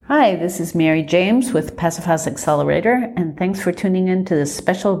Hi, this is Mary James with Passive House Accelerator, and thanks for tuning in to this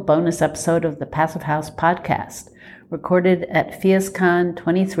special bonus episode of the Passive House podcast, recorded at PhiusCon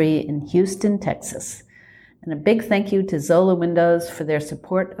 23 in Houston, Texas. And a big thank you to Zola Windows for their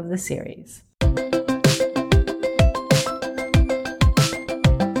support of the series.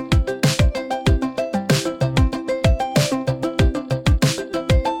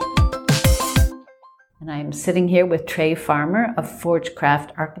 I'm sitting here with Trey Farmer of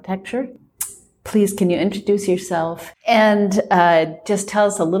Forgecraft Architecture. Please, can you introduce yourself and just tell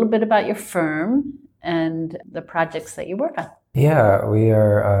us a little bit about your firm and the projects that you work on? Yeah, we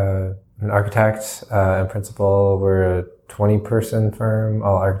are an architect and principal. We're a 20-person firm,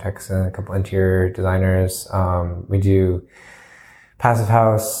 all architects and a couple interior designers. We do passive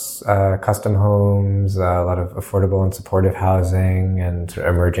house, custom homes, a lot of affordable and supportive housing, and sort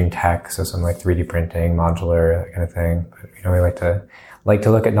of emerging tech, so some like 3D printing, modular, that kind of thing. But we like to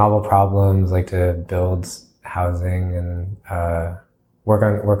look at novel problems, like to build housing and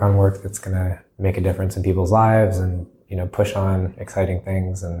work on work that's gonna make a difference in people's lives, and push on exciting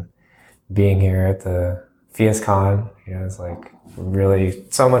things. And being here at the PhiusCon, is like really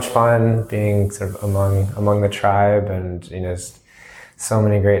so much fun being sort of among the tribe, and so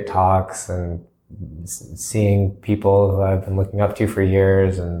many great talks and seeing people who I've been looking up to for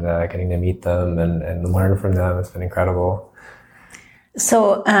years and getting to meet them and learn from them. It's been incredible.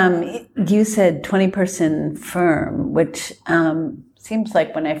 So you said 20-person firm, which seems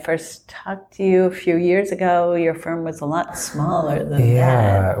like when I first talked to you a few years ago, your firm was a lot smaller than that.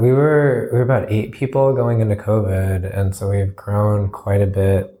 Yeah, we were about 8 people going into COVID, and so we've grown quite a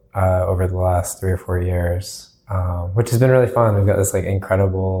bit over the last 3 or 4 years. Which has been really fun. We've got this like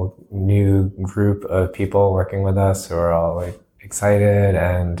incredible new group of people working with us who are all like excited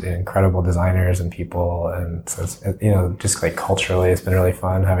and incredible designers and people. And so it's, just like culturally, it's been really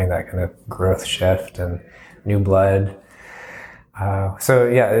fun having that kind of growth shift and new blood. So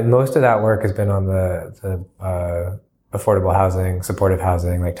yeah, most of that work has been on the affordable housing, supportive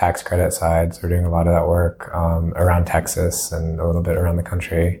housing, like tax credit side. So we're doing a lot of that work around Texas and a little bit around the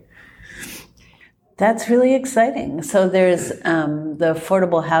country. That's really exciting. So there's the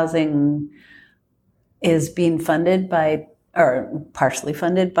affordable housing is being funded by, or partially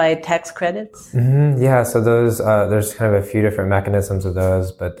funded by tax credits? Mm-hmm. Yeah, so those there's kind of a few different mechanisms of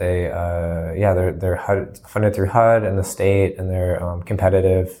those, but they're funded through HUD and the state, and they're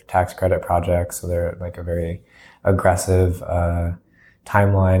competitive tax credit projects. So they're like a very aggressive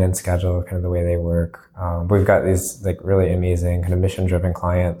timeline and schedule, kind of the way they work. We've got these like really amazing kind of mission-driven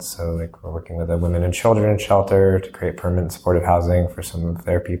clients. So like we're working with a women and children shelter to create permanent supportive housing for some of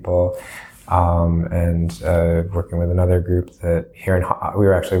their people. And working with another group that we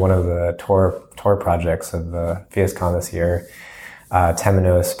were actually one of the tour projects of the PhiusCon this year,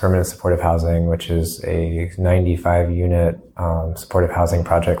 Temenos Permanent Supportive Housing, which is a 95-unit supportive housing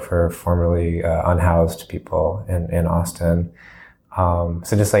project for formerly unhoused people in Austin.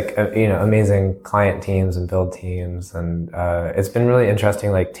 So just like, amazing client teams and build teams. And, it's been really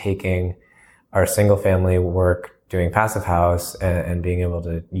interesting, like taking our single family work doing passive house and being able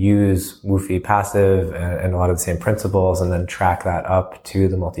to use Woofy passive and a lot of the same principles, and then track that up to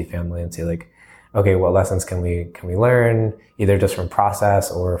the multifamily and see like, okay, what lessons can we learn either just from process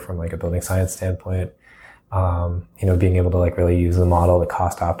or from like a building science standpoint? Being able to like really use the model to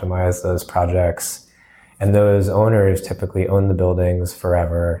cost optimize those projects. And those owners typically own the buildings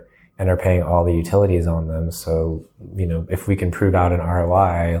forever and are paying all the utilities on them. So, if we can prove out an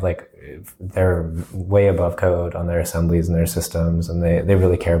ROI, like they're way above code on their assemblies and their systems, and they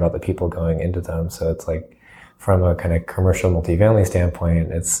really care about the people going into them. So it's like from a kind of commercial multifamily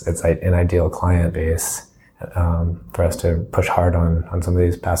standpoint, it's an ideal client base for us to push hard on some of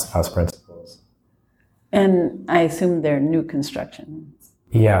these passive house principles. And I assume they're new construction.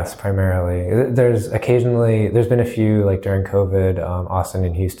 Yes, primarily. There's been a few, like during COVID, Austin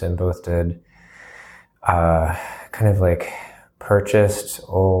and Houston both did, kind of like purchased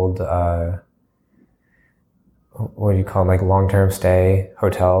old, what do you call them, like long-term stay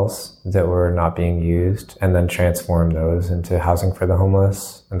hotels that were not being used, and then transformed those into housing for the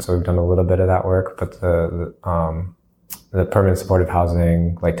homeless. And so we've done a little bit of that work, but the permanent supportive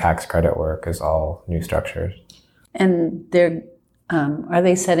housing, like tax credit work, is all new structures. And are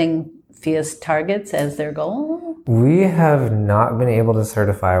they setting Phius targets as their goal? We have not been able to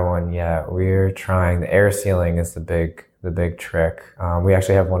certify one yet. We're trying. The air sealing is the big trick. We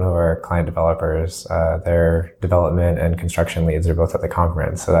actually have one of our client developers, their development and construction leads are both at the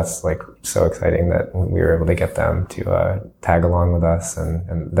conference. So that's like so exciting that we were able to get them to tag along with us,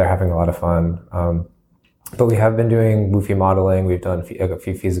 and they're having a lot of fun. But we have been doing WUFI modeling. We've done a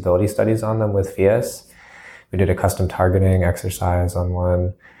few feasibility studies on them with Phius. We did a custom targeting exercise on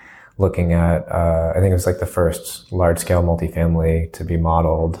one, looking at, I think it was like the first large-scale multifamily to be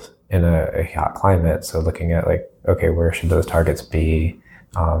modeled in a hot climate. So looking at like, okay, where should those targets be?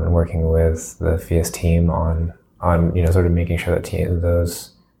 And working with the Phius team on sort of making sure that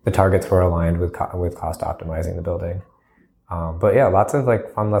the targets were aligned with cost optimizing the building. But yeah, lots of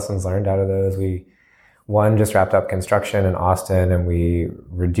like fun lessons learned out of those. One just wrapped up construction in Austin, and we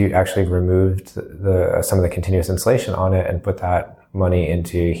actually removed some of the continuous insulation on it and put that money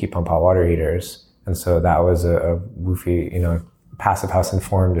into heat pump hot water heaters. And so that was a WUFI, passive house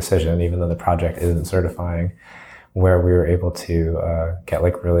informed decision, even though the project isn't certifying, where we were able to get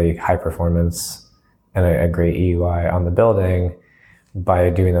like really high performance and a great EUI on the building by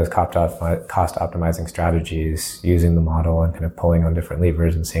doing those cost optimizing strategies, using the model and kind of pulling on different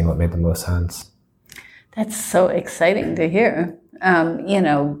levers and seeing what made the most sense. That's so exciting to hear,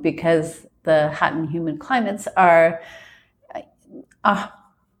 because the hot and humid climates are, I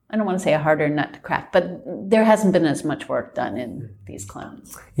don't want to say a harder nut to crack, but there hasn't been as much work done in these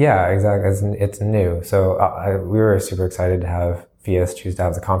climates. Yeah, exactly. It's new. So we were super excited to have Phius choose to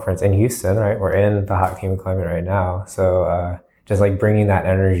have the conference in Houston, right? We're in the hot, humid climate right now. So just like bringing that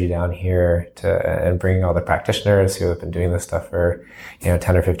energy down here and bringing all the practitioners who have been doing this stuff for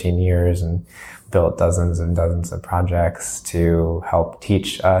 10 or 15 years and built dozens and dozens of projects to help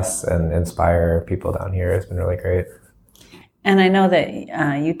teach us and inspire people down here has been really great. And I know that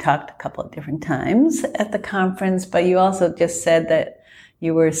you talked a couple of different times at the conference, but you also just said that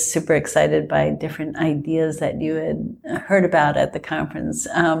you were super excited by different ideas that you had heard about at the conference.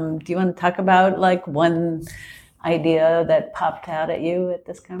 Do you want to talk about like one idea that popped out at you at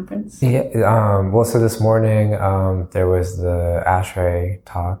this conference? Yeah. Well, so this morning there was the ASHRAE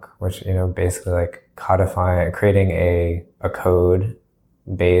talk, which basically like creating a code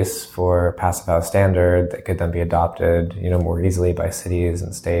base for passive house standard that could then be adopted more easily by cities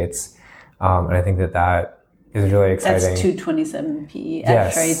and states. And I think that is really exciting. That's 227p,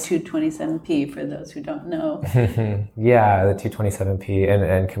 yes. ASHRAE 227p for those who don't know. Yeah, the 227p,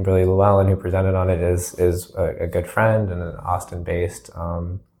 and Kimberly Llewellyn, who presented on it, is a good friend and an Austin-based.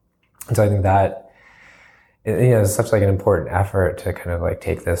 So I think that is such like an important effort to kind of like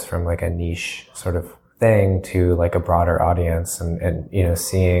take this from like a niche sort of thing to like a broader audience, and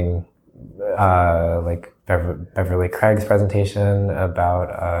seeing like Beverly Craig's presentation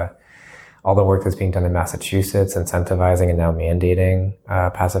about all the work that's being done in Massachusetts, incentivizing and now mandating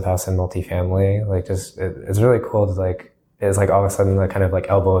passive house and multifamily. Like it's really cool to like, it's like all of a sudden the kind of like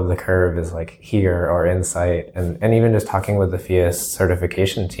elbow of the curve is like here or in sight. And even just talking with the Phius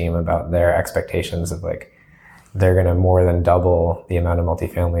certification team about their expectations of like, they're going to more than double the amount of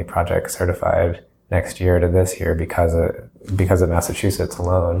multifamily projects certified next year to this year because of Massachusetts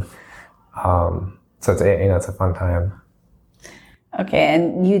alone. So it's a fun time. Okay,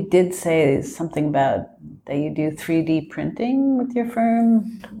 and you did say something about that you do 3D printing with your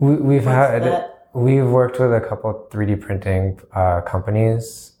firm. We've worked with a couple of 3D printing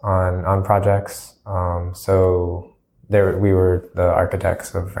companies on projects. So we were the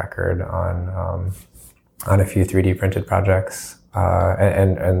architects of record on a few 3D printed projects,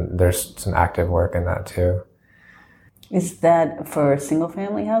 and there's some active work in that too. Is that for single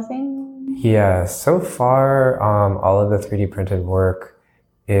family housing? Yeah, so far, all of the 3D printed work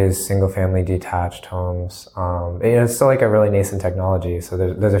is single family detached homes. It's still like a really nascent technology. So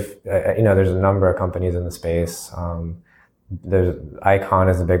there's a number of companies in the space. There's Icon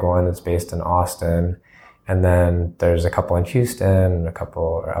is a big one that's based in Austin. And then there's a couple in Houston and a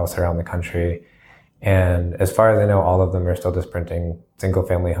couple else around the country. And as far as I know, all of them are still just printing single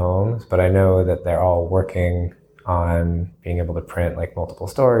family homes, but I know that they're all working on being able to print like multiple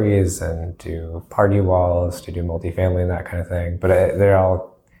stories and do party walls to do multifamily and that kind of thing. But they're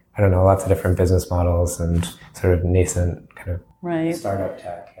all, I don't know, lots of different business models and sort of nascent kind of startup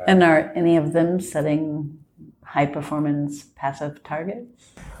tech. Yeah. And are any of them setting high performance passive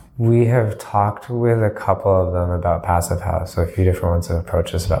targets? We have talked with a couple of them about passive house. So a few different ones have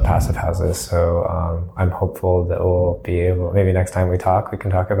approached us about passive houses. So I'm hopeful that we'll be able, maybe next time we talk, we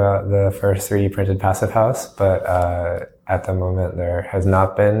can talk about the first 3D printed passive house. But at the moment, there has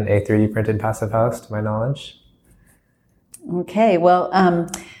not been a 3D printed passive house to my knowledge. Okay, well,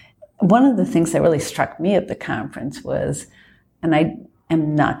 one of the things that really struck me at the conference was, and I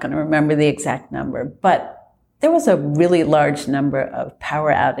am not going to remember the exact number, but there was a really large number of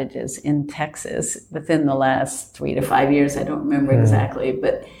power outages in Texas within the last 3 to 5 years. I don't remember exactly,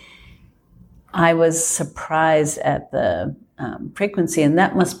 but I was surprised at the frequency, and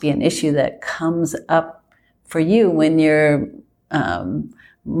that must be an issue that comes up for you when you're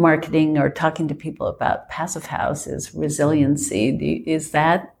marketing or talking to people about Passive House is resiliency.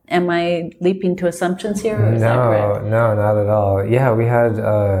 Am I leaping to assumptions here? Or is that correct? No, not at all. Yeah, we had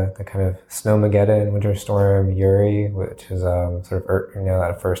the kind of snowmageddon, winter storm Uri, which is sort of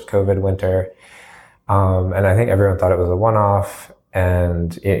that first COVID winter, and I think everyone thought it was a one-off,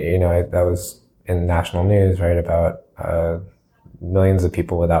 and that was in national news, right, about millions of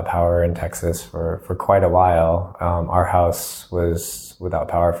people without power in Texas for quite a while. Our house was without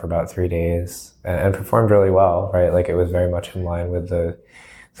power for about 3 days and performed really well, right? Like it was very much in line with the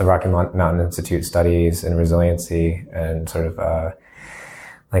Rocky Mountain Institute studies in resiliency and sort of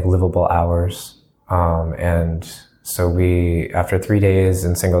like livable hours. And so after 3 days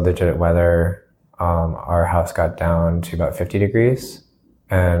in single digit weather, our house got down to about 50 degrees.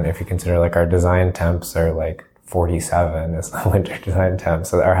 And if you consider like our design temps are like 47 is the winter design temp.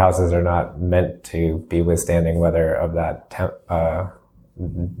 So our houses are not meant to be withstanding weather of that temp,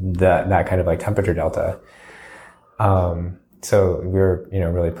 that kind of like temperature delta. So we were,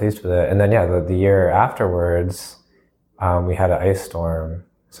 really pleased with it. And then, the year afterwards, we had an ice storm.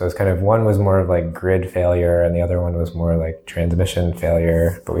 So it's kind of, one was more of like grid failure and the other one was more like transmission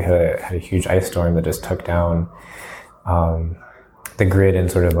failure. But we had a huge ice storm that just took down, the grid in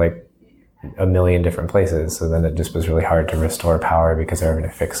sort of like a million different places. So then it just was really hard to restore power because they were going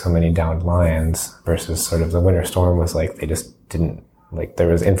to fix so many downed lines versus sort of the winter storm was like, they just didn't, like there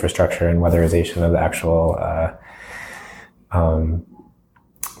was infrastructure and weatherization of the actual,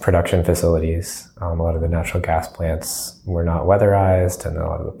 production facilities. A lot of the natural gas plants were not weatherized, and a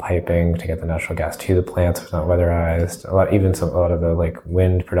lot of the piping to get the natural gas to the plants was not weatherized. A lot of the like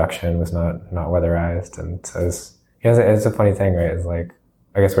wind production was not weatherized, and so it's a funny thing, right? It's like,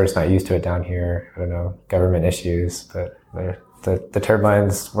 I guess we're just not used to it down here. I don't know, government issues, but the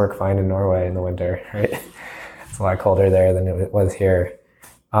turbines work fine in Norway in the winter, right? It's a lot colder there than it was here.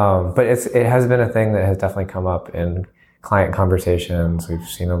 But it has been a thing that has definitely come up in client conversations. We've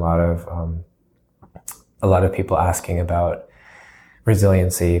seen a lot of people asking about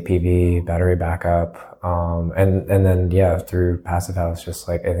resiliency, PV, battery backup, and then through Passive House, just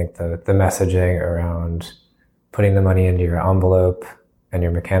like I think the messaging around putting the money into your envelope and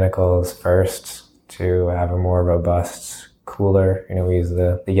your mechanicals first to have a more robust cooler. We use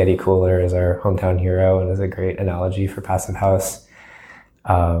the Yeti cooler as our hometown hero and is a great analogy for Passive House.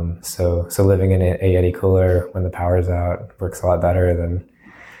 So living in a Yeti cooler when the power's out works a lot better than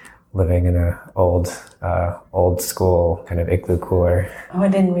living in a old school kind of igloo cooler. Oh, I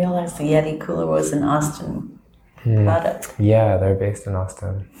didn't realize the Yeti cooler was an Austin product. Yeah, they're based in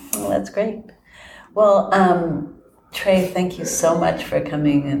Austin. Oh, that's great. Well, Trey, thank you so much for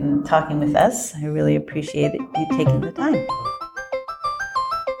coming and talking with us. I really appreciate you taking the time.